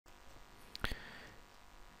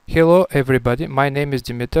Hello everybody, my name is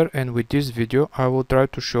Dimitar, and with this video I will try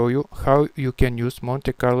to show you how you can use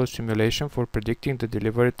Monte Carlo simulation for predicting the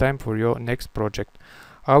delivery time for your next project.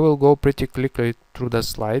 I will go pretty quickly through the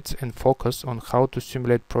slides and focus on how to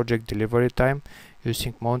simulate project delivery time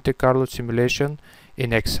using Monte Carlo simulation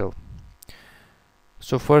in Excel.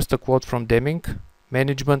 So first, a quote from Deming: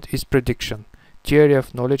 "Management is prediction. Theory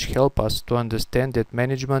of knowledge help us to understand that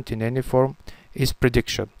management in any form is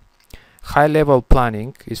prediction. High-level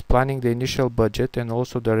planning is planning the initial budget and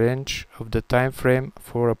also the range of the time frame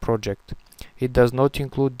for a project. It does not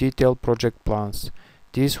include detailed project plans.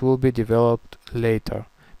 These will be developed later.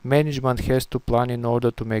 Management has to plan in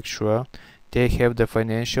order to make sure they have the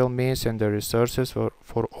financial means and the resources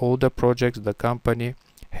for all the projects the company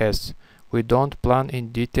has. We don't plan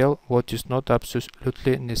in detail what is not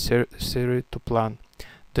absolutely necessary to plan.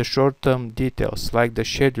 The short-term details, like the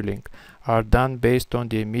scheduling, are done based on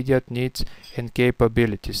the immediate needs and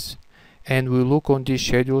capabilities, and we look on these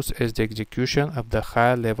schedules as the execution of the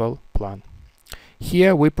high-level plan."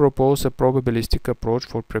 Here we propose a probabilistic approach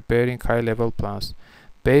for preparing high-level plans.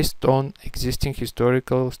 Based on existing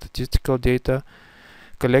historical statistical data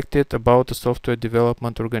collected about a software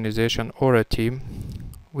development organization or a team,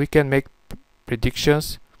 we can make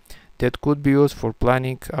predictions that could be used for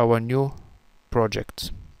planning our new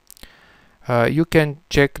projects. You can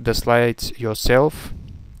check the slides yourself.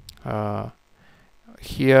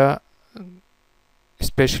 Here,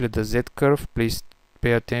 especially the Z-curve, please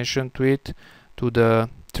pay attention to it, to the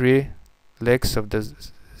 3 legs of the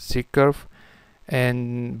Z-curve,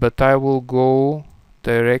 but I will go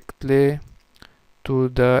directly to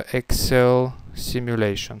the Excel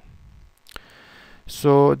simulation.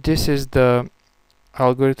 So this is the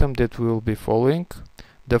algorithm that we will be following.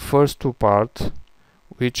 The first two parts,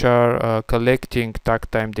 which are collecting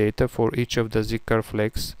takt time data for each of the Z-curve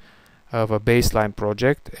legs of a baseline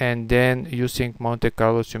project, and then using Monte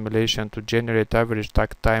Carlo simulation to generate average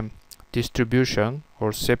takt time distribution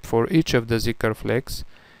or SEP for each of the Z-curve legs,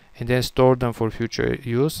 and then store them for future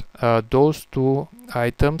use. Those two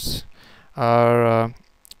items are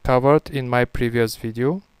covered in my previous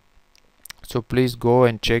video, so please go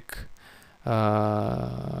and check.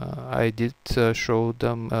 I did show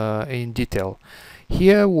them in detail.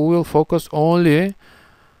 Here we will focus only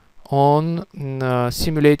on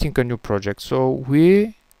simulating a new project. So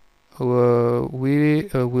we will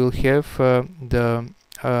have the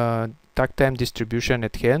takt time distribution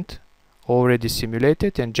at hand already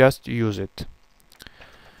simulated and just use it.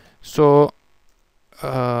 So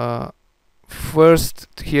first,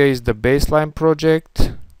 here is the baseline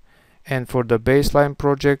project, and for the baseline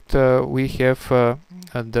project we have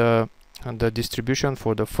the distribution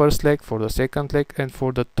for the first leg, for the second leg, and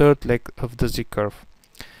for the third leg of the Z-curve.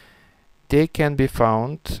 They can be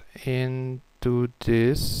found into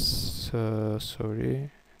this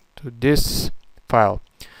this file.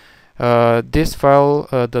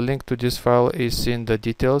 The link to this file is in the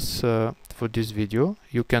details for this video.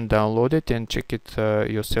 You can download it and check it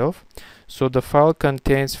yourself. So the file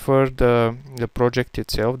contains first the project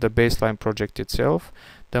itself, the baseline project itself.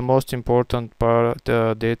 The most important part,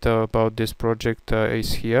 the data about this project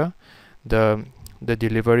is here, the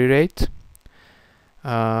delivery rate,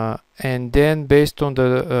 and then based on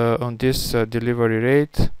the on this delivery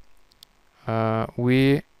rate,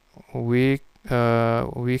 we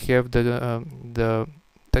have the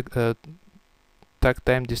takt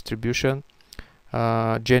time distribution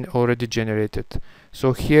already generated.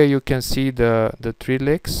 So here you can see the 3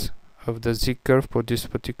 legs of the Z-curve for this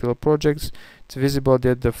particular project. It's visible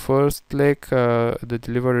that the first leg, the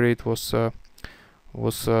delivery rate was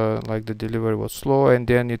like the delivery was slow, and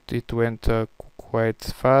then it went quite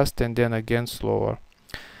fast, and then again slower.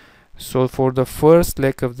 So for the first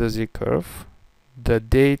leg of the Z-curve, the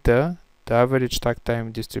data, the average takt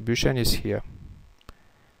time distribution is here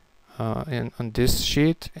on this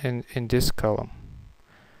sheet and in this column.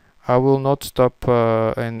 I will not stop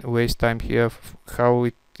and waste time here how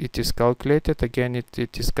it is calculated. Again,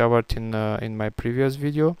 it is covered in my previous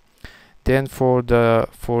video. Then for the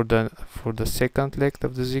second leg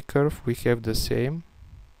of the Z-curve, we have the same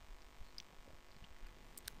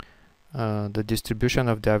the distribution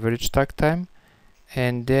of the average takt time,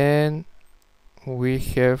 and then we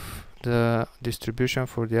have the distribution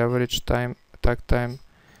for the average takt time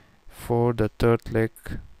for the third leg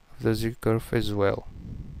of the Z-curve as well.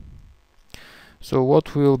 So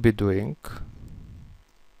what we'll be doing,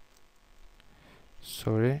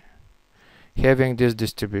 having these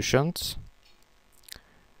distributions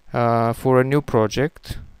for a new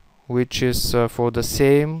project, which is for the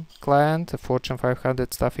same client, a Fortune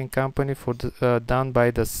 500 staffing company, for the, done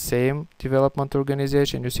by the same development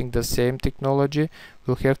organization using the same technology.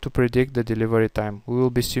 We'll have to predict the delivery time. We will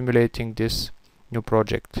be simulating this new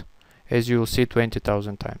project, as you will see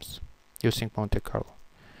 20,000 times using Monte Carlo.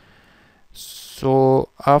 So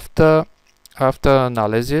after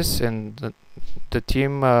analysis, and the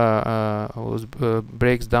team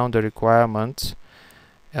breaks down the requirements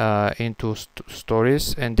into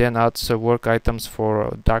stories, and then adds work items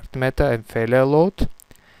for dark matter and failure load,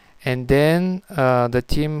 and then the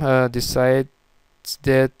team decides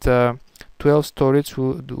that 12 stories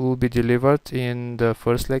will be delivered in the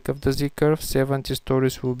first leg of the Z-curve, 70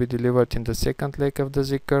 stories will be delivered in the second leg of the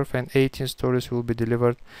Z-curve, and 18 stories will be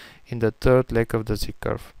delivered in the third leg of the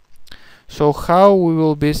Z-curve. So how we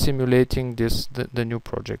will be simulating this, the new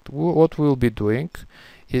project? What we will be doing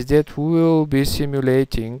is that we will be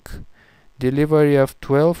simulating delivery of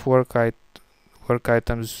 12 work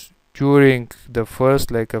items during the first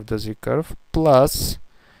leg of the Z-curve, plus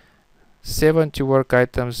 70 work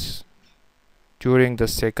items during the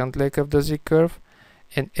second leg of the Z-curve,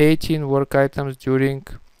 and 18 work items during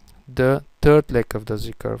the third leg of the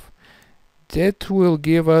Z-curve. That will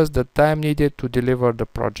give us the time needed to deliver the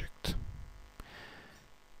project.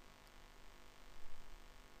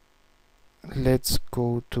 Let's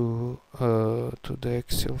go to the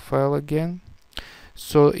Excel file again.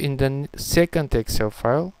 So in the second Excel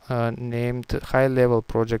file named High Level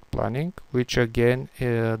Project Planning, which again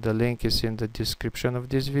the link is in the description of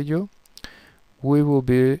this video, we will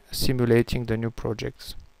be simulating the new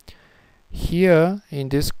projects. Here in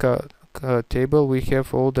this table we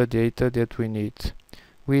have all the data that we need.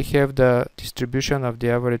 We have the distribution of the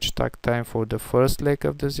average takt time for the first leg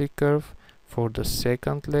of the Z-curve, for the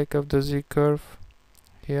second leg of the Z-curve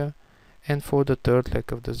here, and for the third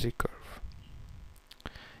leg of the Z-curve.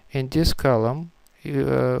 In this column we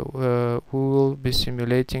will be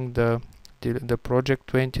simulating the project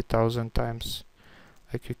 20,000 times.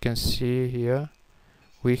 Like you can see here,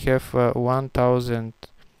 we have 1,000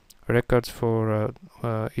 records for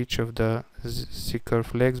each of the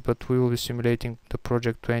Z-curve legs, but we will be simulating the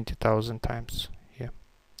project 20,000 times here.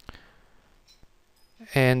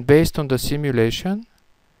 And based on the simulation,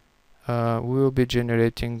 we will be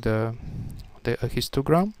generating a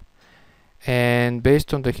histogram. And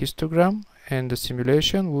based on the histogram and the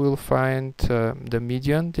simulation, we will find the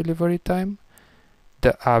median delivery time,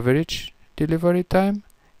 the average delivery time,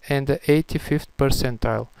 and the 85th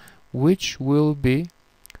percentile, which will be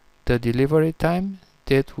the delivery time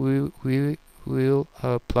that we will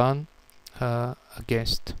plan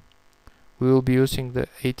against. We will be using the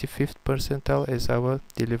 85th percentile as our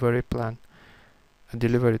delivery time.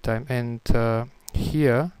 And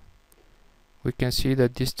here we can see the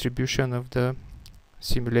distribution of the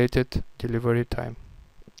simulated delivery time.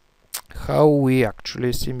 How we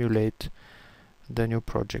actually simulate the new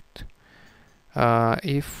project.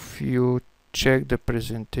 If you check the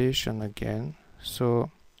presentation again, so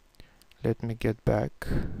let me get back.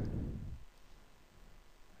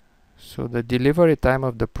 So the delivery time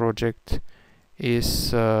of the project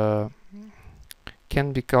is can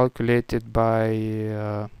be calculated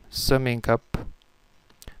by summing up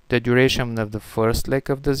the duration of the first leg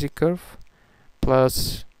of the Z-curve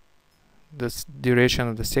plus the duration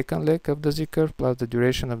of the second leg of the Z-curve plus the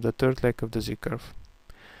duration of the third leg of the Z-curve.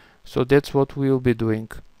 So that's what we will be doing.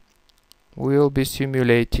 We will be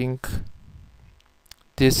simulating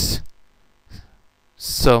this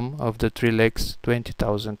sum of the three legs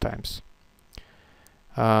 20,000 times.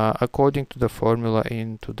 According to the formula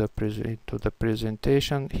into the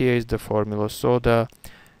presentation, here is the formula. So the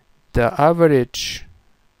average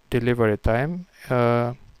delivery time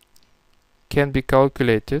can be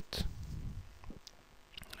calculated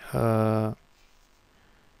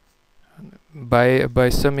by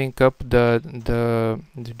summing up the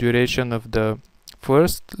duration of the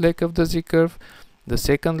first leg of the Z-curve, the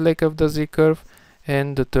second leg of the Z-curve,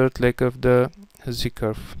 and the third leg of the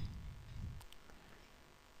Z-curve.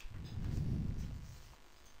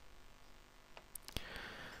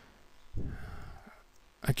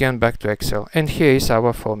 Again, back to Excel, and here is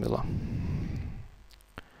our formula.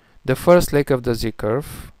 The first leg of the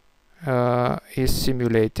Z-curve is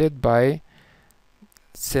simulated by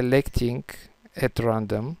selecting at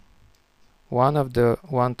random one of the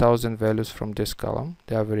 1,000 values from this column,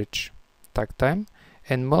 the average takt time,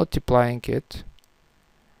 and multiplying it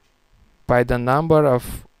by the number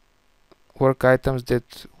of work items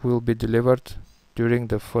that will be delivered during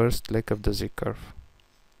the first leg of the Z-curve.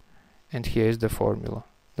 And here is the formula.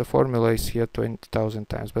 The formula is here 20,000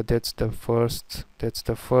 times, but that's the first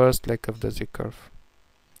leg of the Z-curve.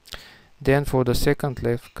 Then for the second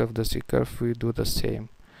leg of the Z-curve we do the same.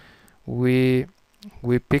 We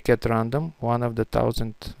pick at random one of the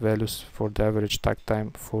 1000 values for the average takt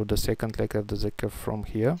time for the second leg of the Z-curve from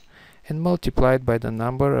here, and multiply it by the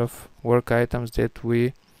number of work items that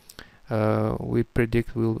we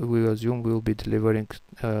predict we assume will be delivering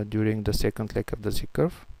during the second leg of the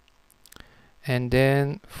Z-curve. And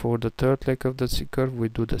then for the third leg of the Z-curve we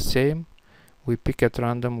do the same. We pick at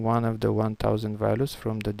random one of the 1000 values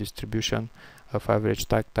from the distribution of average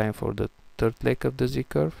takt time for the third leg of the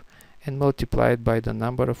Z-curve, and multiply it by the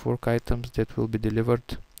number of work items that will be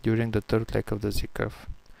delivered during the third leg of the Z-curve.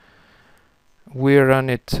 We run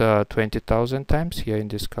it 20,000 times here in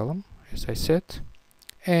this column, as I said,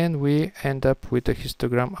 and we end up with a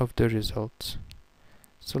histogram of the results.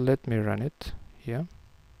 So let me run it here.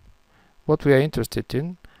 What we are interested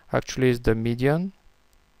in actually is the median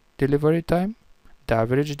delivery time, the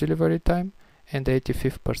average delivery time, and the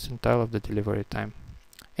 85th percentile of the delivery time.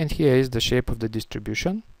 And here is the shape of the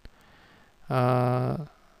distribution.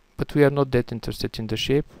 But we are not that interested in the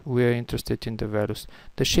shape, we are interested in the values.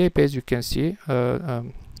 The shape, as you can see,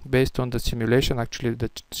 based on the simulation, actually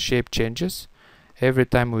the shape changes every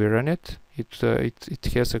time we run it. It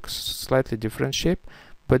has a slightly different shape,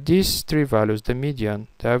 but these three values, the median,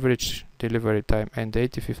 the average delivery time, and the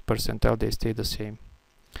 85th percentile, they stay the same.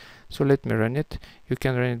 So let me run it. You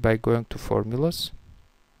can run it by going to formulas.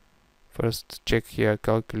 First check here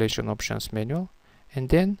calculation options manual, and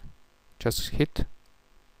then just hit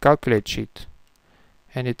calculate sheet,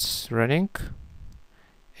 and it's running,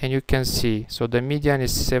 and you can see, so the median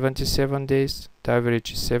is 77 days, the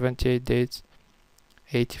average is 78 days,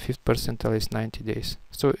 85th percentile is 90 days.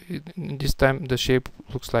 So this time the shape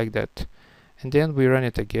looks like that, and then we run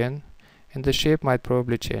it again, and the shape might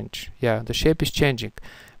probably change. Yeah, the shape is changing,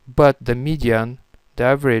 but the median, the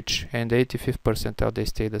average, and the 85th percentile, they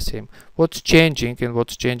stay the same. What's changing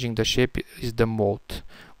the shape is the mode.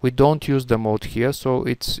 We don't use the mode here, so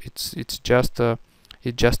it's just a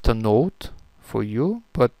note for you,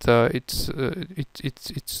 but it's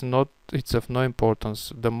of no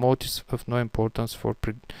importance. The mode is of no importance for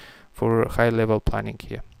high level planning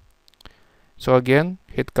here. So again,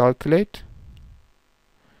 hit calculate.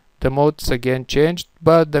 The modes again changed,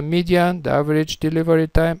 but the median, the average delivery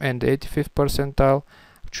time, and the 85th percentile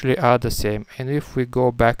actually are the same. And if we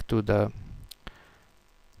go back to the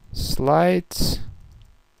slides,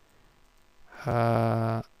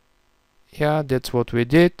 yeah, that's what we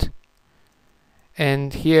did,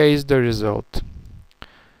 and here is the result.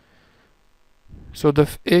 So the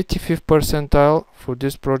 85th percentile for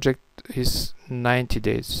this project is 90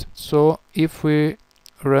 days. So if we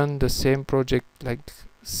run the same project like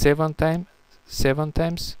seven times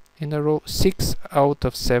in a row, 6 out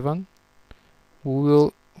of 7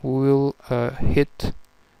 we will hit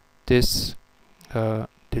this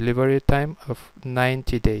delivery time of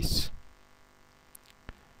 90 days.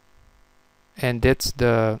 And that's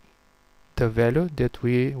the value that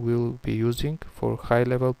we will be using for high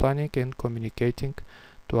level planning and communicating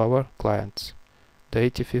to our clients, the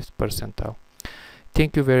 85th percentile.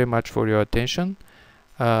 Thank you very much for your attention.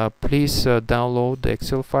 Please download the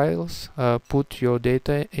Excel files, put your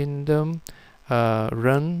data in them,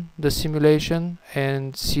 run the simulation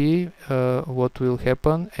and see what will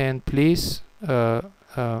happen, and please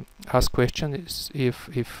ask questions if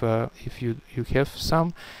you have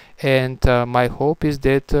some. And my hope is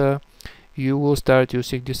that you will start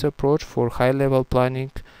using this approach for high level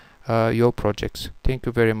planning your projects. Thank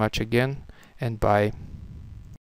you very much again, and bye.